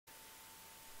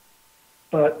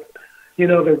but, they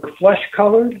were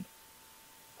flesh-colored.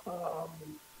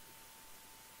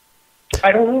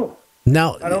 I don't know.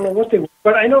 Now, I don't know what they were,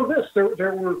 but I know this.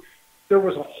 There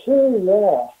was a whole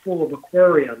wall full of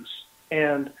aquariums,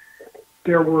 and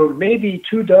there were maybe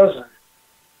 24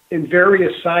 in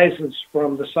various sizes,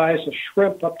 from the size of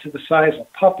shrimp up to the size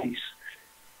of puppies.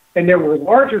 And there were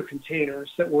larger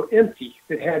containers that were empty,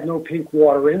 that had no pink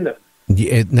water in them.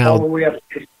 Yeah, now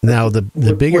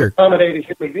the bigger accommodate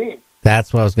a human being.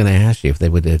 That's what I was going to ask you, if they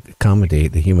would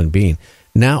accommodate the human being.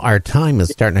 Now our time is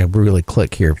starting to really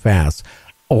click here fast.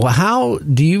 How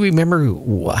do you remember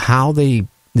how they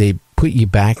put you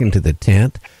back into the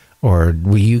tent, or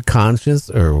were you conscious,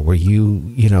 or were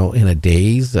you in a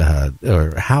daze,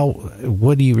 or how?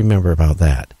 What do you remember about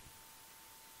that?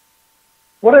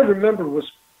 What I remember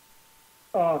was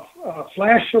a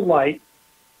flash of light,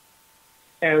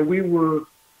 and we were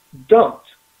dumped.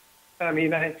 I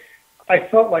mean, I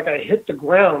felt like I hit the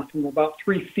ground from about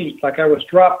 3 feet, like I was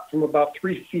dropped from about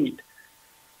 3 feet.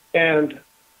 And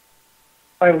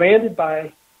I landed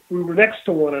we were next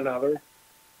to one another,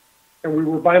 and we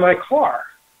were by my car.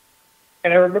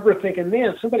 And I remember thinking,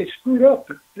 man, somebody screwed up.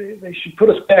 They should put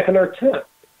us back in our tent.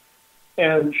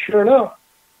 And sure enough,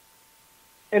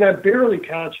 and I'm barely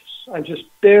conscious. I'm just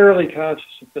barely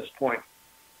conscious at this point.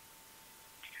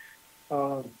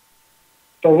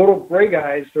 The little gray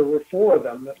guys, there were 4 of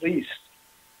them at least.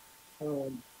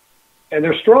 And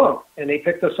they're strong. And they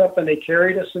picked us up and they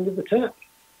carried us into the tent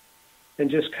and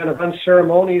just kind of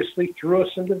unceremoniously threw us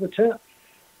into the tent.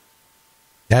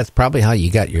 That's probably how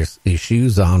you got your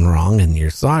shoes on wrong and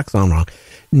your socks on wrong.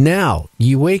 Now,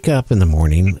 you wake up in the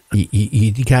morning,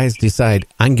 you guys decide,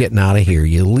 I'm getting out of here.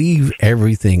 You leave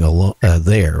everything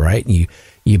there, right? And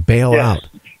you bail out.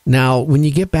 Now, when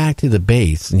you get back to the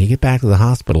base and you get back to the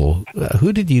hospital,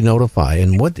 who did you notify,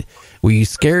 and what were you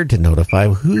scared to notify?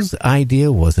 Whose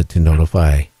idea was it to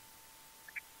notify?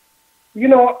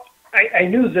 I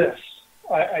knew this.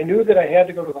 I knew that I had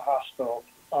to go to the hospital.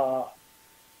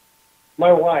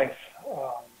 My wife,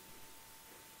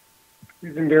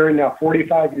 we've been married now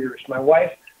 45 years. My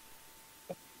wife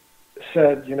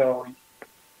said, you're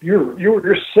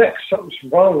sick. Something's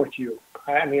wrong with you.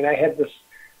 I mean, I had this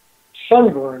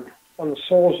sunburn on the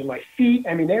soles of my feet.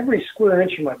 I mean, every square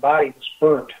inch of my body was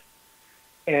burnt.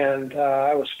 And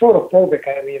I was photophobic.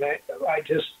 I mean, I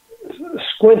just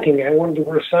squinting. I wanted to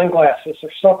wear sunglasses or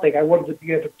something. I wanted to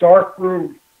be in a dark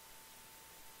room.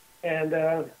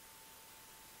 And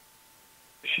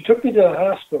she took me to the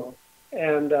hospital.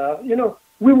 And,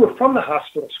 we were from the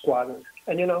hospital squadron.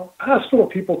 And, hospital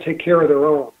people take care of their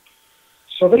own.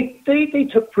 So they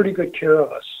took pretty good care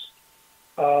of us.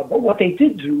 But what they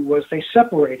did do was they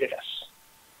separated us.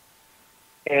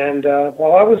 And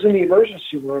while I was in the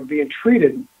emergency room being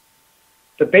treated,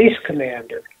 the base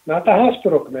commander, not the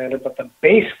hospital commander, but the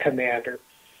base commander,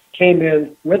 came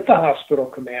in with the hospital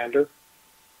commander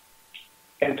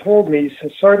and told me, he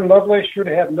said, Sergeant Lovelace, you're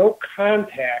to have no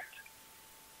contact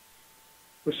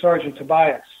with Sergeant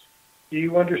Tobias. Do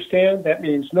you understand? That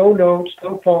means no notes,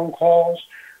 no phone calls,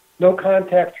 no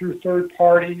contact through third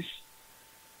parties,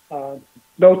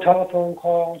 no telephone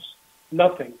calls,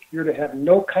 nothing. You're to have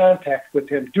no contact with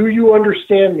him. Do you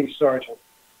understand me, Sergeant?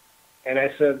 And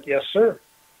I said, yes, sir.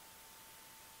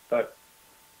 But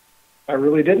I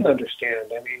really didn't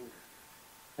understand. I mean,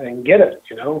 I didn't get it,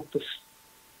 This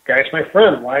guy's my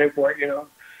friend. Why,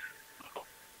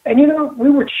 And, we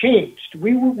were changed.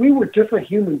 We were different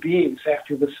human beings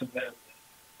after this event.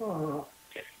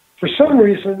 For some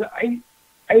reason, I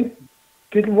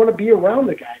didn't want to be around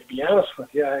the guy, to be honest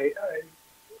with you.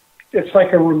 It's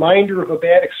like a reminder of a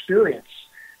bad experience.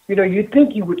 You'd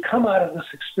think you would come out of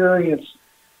this experience,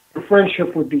 your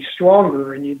friendship would be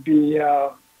stronger, and you'd be,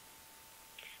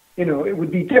 it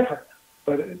would be different.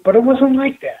 But it wasn't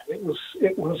like that. It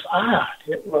was odd.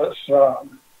 It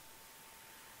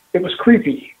was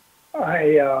creepy.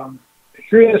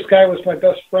 Here this guy was my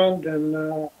best friend,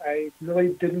 and I really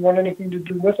didn't want anything to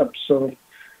do with him. So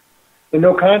the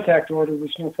no contact order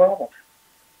was no problem.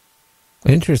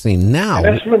 Interesting. Now,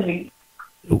 that's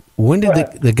when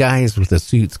did the guys with the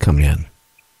suits come in?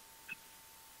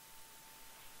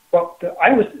 Well,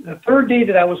 the third day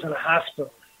that I was in the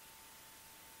hospital,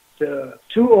 the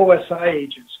 2 OSI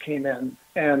agents came in,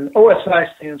 and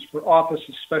OSI stands for Office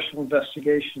of Special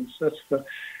Investigations. That's the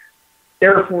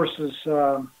Air Force's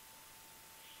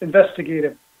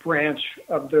investigative branch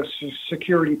of the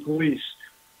security police.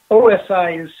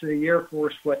 OSI is to the Air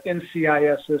Force what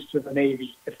NCIS is to the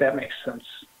Navy, if that makes sense.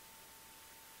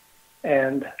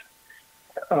 And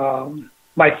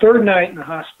my third night in the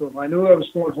hospital, I knew I was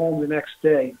going home the next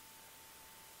day.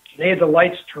 They had the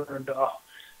lights turned off.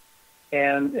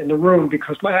 and in the room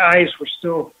because my eyes were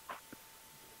still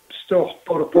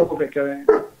photophobic. It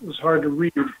was hard to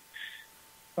read,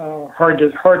 hard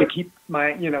to keep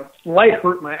my, light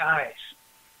hurt my eyes.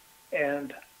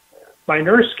 And my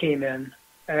nurse came in,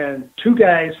 and two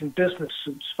guys in business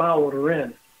suits followed her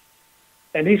in.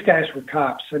 And these guys were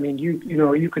cops. I mean,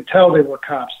 you could tell they were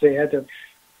cops. They had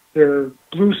their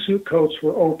blue suit coats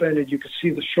were open, and you could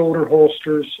see the shoulder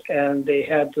holsters, and they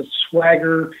had the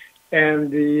swagger and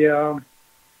the,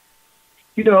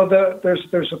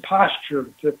 there's a posture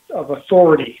of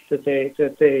authority that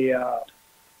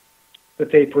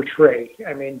they portray.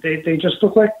 I mean, they just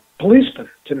look like policemen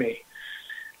to me,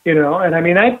 And I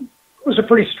mean, I was a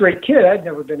pretty straight kid. I'd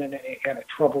never been in any kind of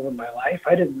trouble in my life.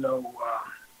 I didn't know,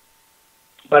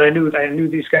 but I knew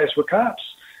these guys were cops,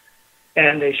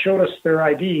 and they showed us their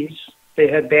IDs. They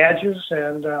had badges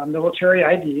and military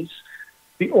IDs.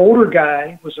 The older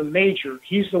guy was a major.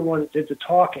 He's the one that did the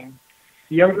talking.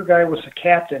 The younger guy was a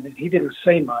captain, and he didn't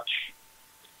say much.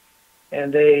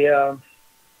 And the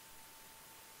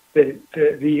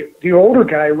older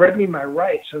guy read me my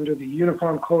rights under the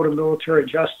Uniform Code of Military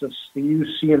Justice, the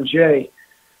UCMJ.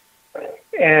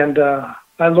 And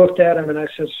I looked at him and I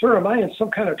said, "Sir, am I in some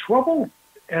kind of trouble?"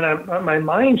 And my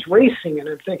mind's racing, and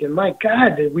I'm thinking, "My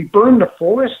God, did we burn the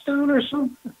forest down or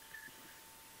something?"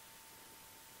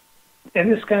 And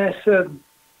this guy said,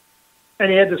 and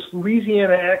he had this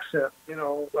Louisiana accent,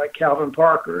 like Calvin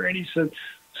Parker. And he said,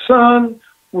 "Son,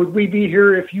 would we be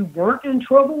here if you weren't in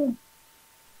trouble?"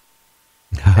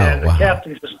 Oh, and the wow.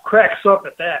 captain just cracks up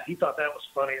at that. He thought that was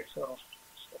funny himself.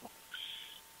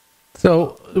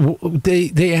 So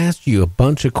they asked you a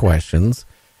bunch of questions.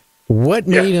 What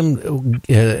made them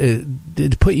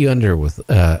did put you under with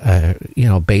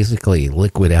basically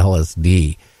liquid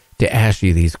LSD to ask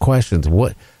you these questions?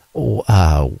 What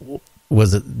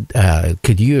was it?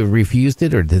 Could you have refused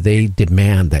it, or did they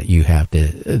demand that you have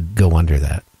to go under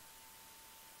that?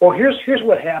 Well, here's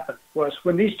what happened was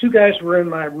when these two guys were in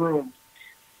my room,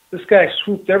 this guy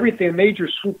Major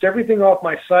swooped everything off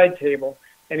my side table,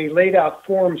 and he laid out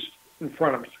forms in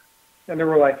front of me. And there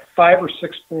were like 5 or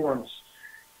 6 forms.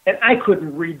 And I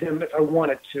couldn't read them if I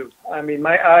wanted to. I mean,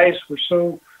 my eyes were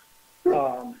so,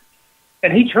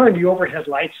 and he turned the overhead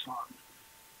lights on.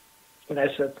 And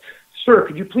I said, "Sir,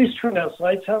 could you please turn those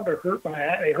lights out? They hurt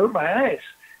my eyes."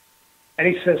 And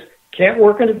he says, "Can't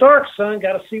work in the dark, son.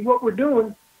 Got to see what we're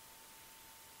doing."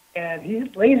 And he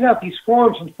lays out these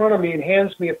forms in front of me and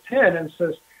hands me a pen and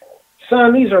says,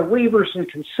 "Son, these are waivers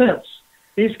and consents.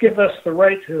 These give us the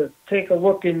right to take a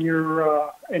look in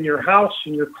your house,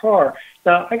 in your car."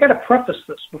 Now, I got to preface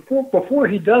this. Before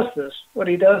he does this, what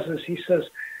he does is he says,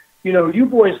 "You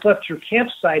boys left your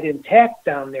campsite intact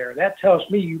down there. That tells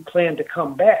me you plan to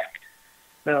come back.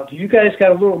 Now, do you guys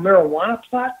got a little marijuana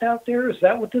plot out there? Is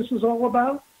that what this is all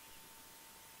about?"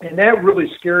 And that really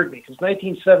scared me because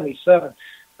 1977,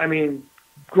 I mean,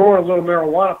 growing a little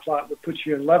marijuana plot would put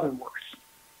you in Leavenworth.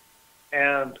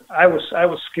 And I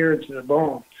was scared to the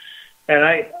bone.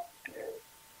 And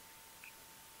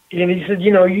he said,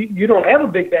 you don't have a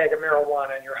big bag of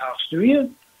marijuana in your house, do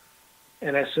you?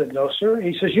 And I said, "No, sir."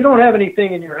 He says, "You don't have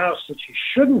anything in your house that you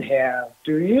shouldn't have,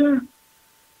 do you?"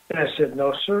 And I said,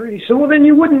 "No, sir." He said, "Well, then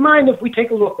you wouldn't mind if we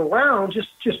take a look around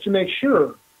just to make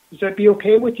sure. Does that be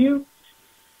okay with you?"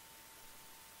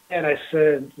 And I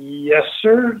said, "Yes,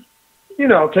 sir."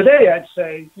 Today I'd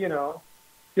say,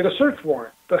 get a search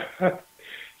warrant. But,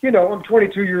 I'm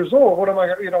 22 years old. What am I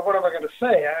going to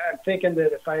say? I'm thinking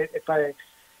that if I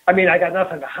got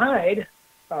nothing to hide.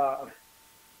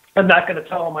 I'm not going to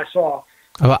tell them I saw.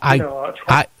 Well,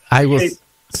 I will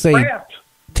say, trapped.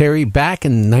 Terry, back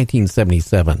in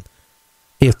 1977,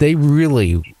 if they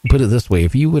really put it this way,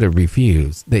 if you would have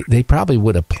refused, they probably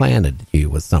would have planted you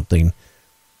with something.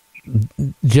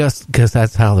 Just because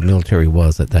that's how the military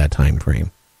was at that time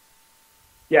frame.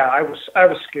 Yeah, I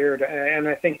was scared, and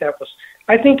I think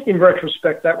in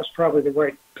retrospect that was probably the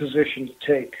right position to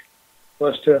take,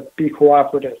 was to be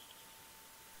cooperative.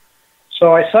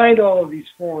 So I signed all of these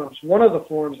forms. One of the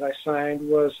forms I signed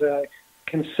was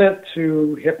consent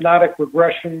to hypnotic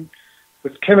regression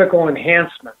with chemical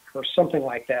enhancement, or something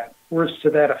like that, words to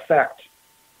that effect.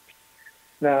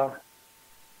 Now,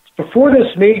 before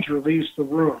this major leaves the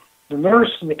room, the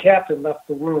nurse and the captain left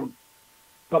the room.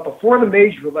 But before the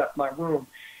major left my room,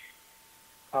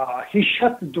 he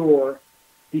shut the door,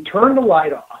 he turned the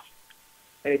light off,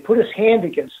 and he put his hand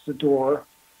against the door,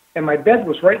 and the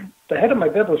head of my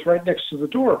bed was right next to the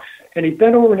door. And he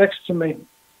bent over next to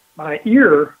my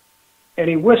ear, and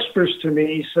he whispers to me,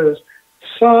 he says,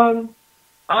 "Son,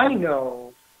 I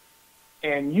know,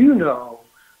 and you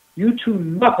two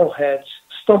knuckleheads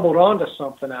stumbled onto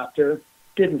something out there,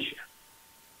 didn't you?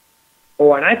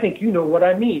 Oh, and I think you know what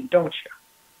I mean, don't you?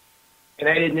 And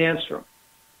I didn't answer him.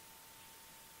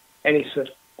 And he said,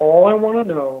 all I want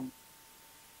to know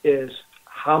is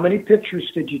how many pictures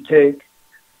did you take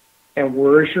and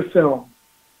where is your film?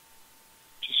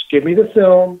 Just give me the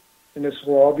film and this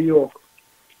will all be over.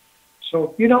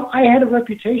 So, you know, I had a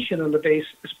reputation on the base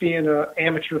as being an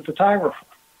amateur photographer.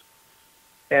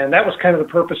 And that was kind of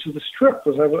the purpose of this trip,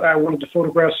 was I wanted to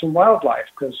photograph some wildlife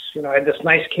because, you know, I had this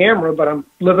nice camera, but I'm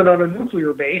living on a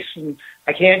nuclear base and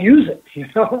I can't use it, you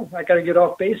know. I got to get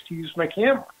off base to use my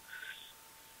camera.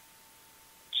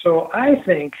 So I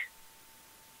think,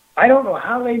 I don't know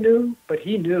how they knew, but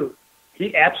he knew.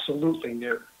 He absolutely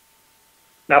knew.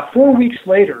 Now, 4 weeks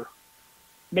later,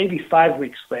 maybe 5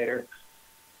 weeks later,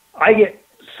 I get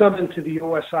summoned to the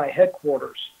OSI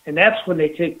headquarters, and that's when they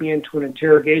take me into an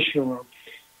interrogation room.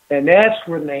 And that's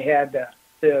when they had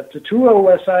the two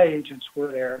OSI agents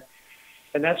were there,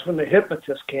 and that's when the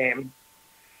hypnotist came.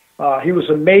 He was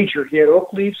a major. He had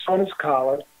oak leaves on his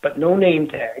collar, but no name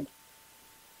tag.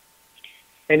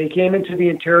 And he came into the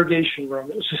interrogation room.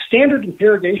 It was a standard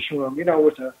interrogation room, you know,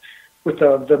 with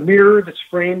the mirror that's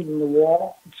framed in the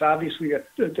wall. It's obviously a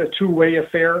two-way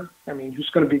affair. I mean, who's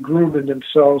going to be grooming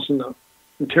themselves in the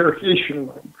interrogation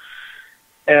room?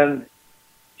 And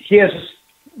he has this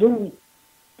little,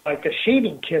 like a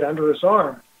shaving kit under his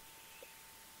arm.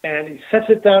 And he sets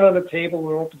it down on the table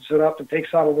and opens it up and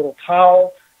takes out a little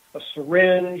towel, a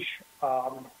syringe,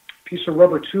 piece of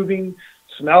rubber tubing,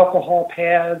 some alcohol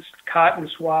pads, cotton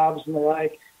swabs and the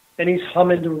like. And he's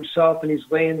humming to himself and he's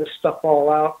laying this stuff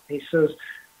all out. He says,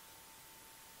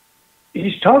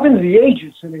 he's talking to the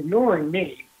agents and ignoring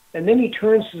me. And then he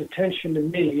turns his attention to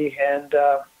me and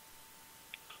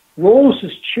rolls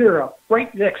his chair up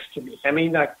right next to me. I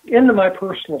mean, like into my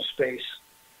personal space,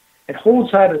 and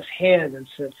holds out his hand and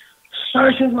said,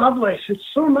 Sergeant Lovelace, it's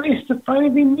so nice to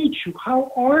finally meet you.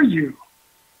 How are you?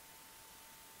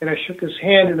 And I shook his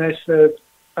hand and I said,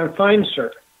 I'm fine,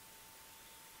 sir.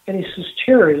 And he says,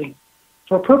 Terry,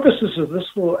 for purposes of this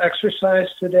little exercise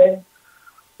today,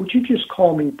 would you just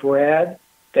call me Brad?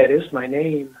 That is my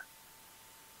name.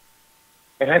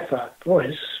 And I thought, boy,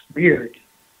 this is weird.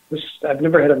 I've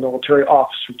never had a military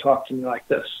officer talk to me like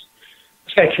this.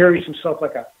 This guy carries himself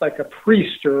like a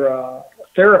priest or a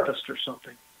therapist or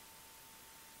something.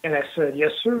 And I said,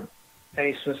 yes, sir. And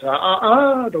he says,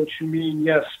 don't you mean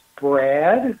yes,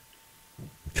 Brad?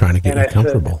 Trying to get you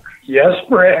comfortable. Said, yes,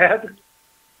 Brad.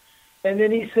 And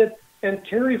then he said, and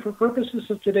Terry, for purposes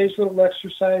of today's little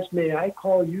exercise, may I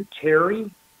call you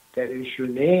Terry? That is your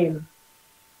name.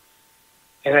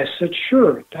 And I said,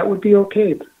 sure, that would be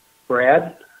okay,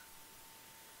 Brad.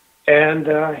 And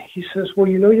he says, well,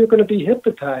 you know you're going to be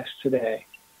hypnotized today.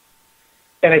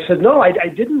 And I said, no, I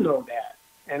didn't know that.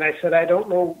 And I said, I don't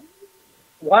know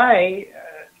why.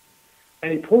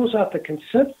 And he pulls out the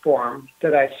consent form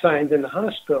that I signed in the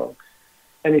hospital.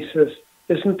 And he says,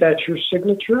 isn't that your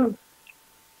signature?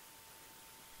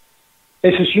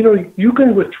 He says, you know, you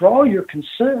can withdraw your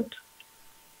consent.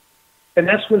 And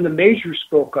that's when the major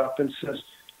spoke up and says,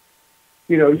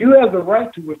 you know, you have the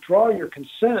right to withdraw your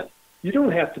consent. You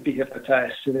don't have to be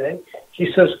hypnotized today.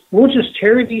 He says, we'll just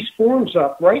tear these forms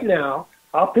up right now.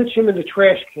 I'll pitch them in the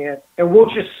trash can, and we'll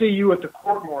just see you at the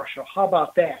court-martial. How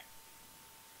about that?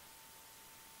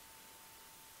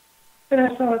 And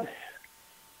I thought,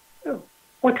 oh,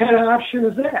 what kind of option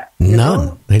is that? None.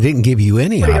 Know? They didn't give you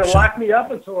any option. They're going to lock me up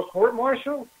until a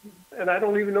court-martial, and I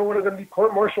don't even know what I'm going to be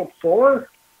court-martialed for?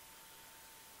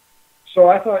 So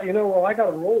I thought, you know, well, I got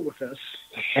to roll with this.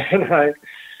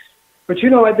 But, you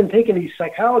know, I've been taking these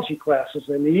psychology classes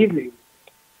in the evening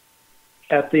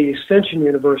at the Extension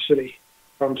University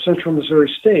from Central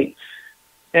Missouri State.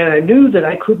 And I knew that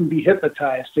I couldn't be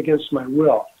hypnotized against my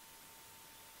will.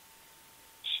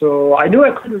 So I knew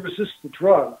I couldn't resist the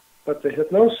drug, but the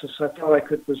hypnosis I thought I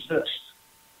could resist.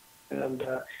 And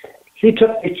he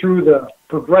took me through the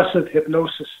progressive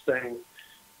hypnosis thing.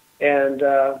 And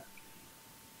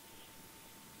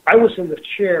I was in the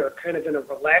chair, kind of in a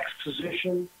relaxed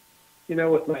position, you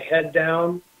know, with my head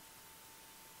down.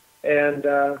 And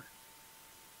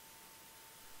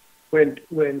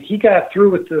when he got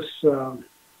through with this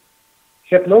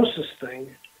hypnosis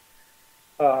thing,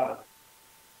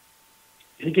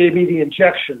 he gave me the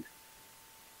injection.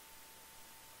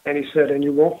 And he said, and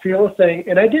you won't feel a thing.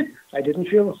 And I didn't. I didn't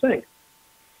feel a thing.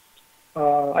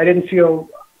 I didn't feel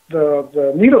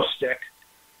the needle stick,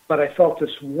 but I felt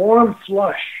this warm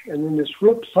flush and then this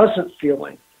real pleasant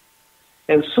feeling.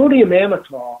 And sodium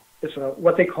amytal is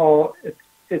what they call,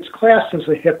 it's classed as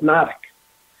a hypnotic.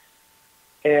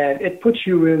 And it puts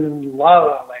you in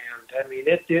la-la land. I mean,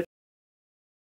 it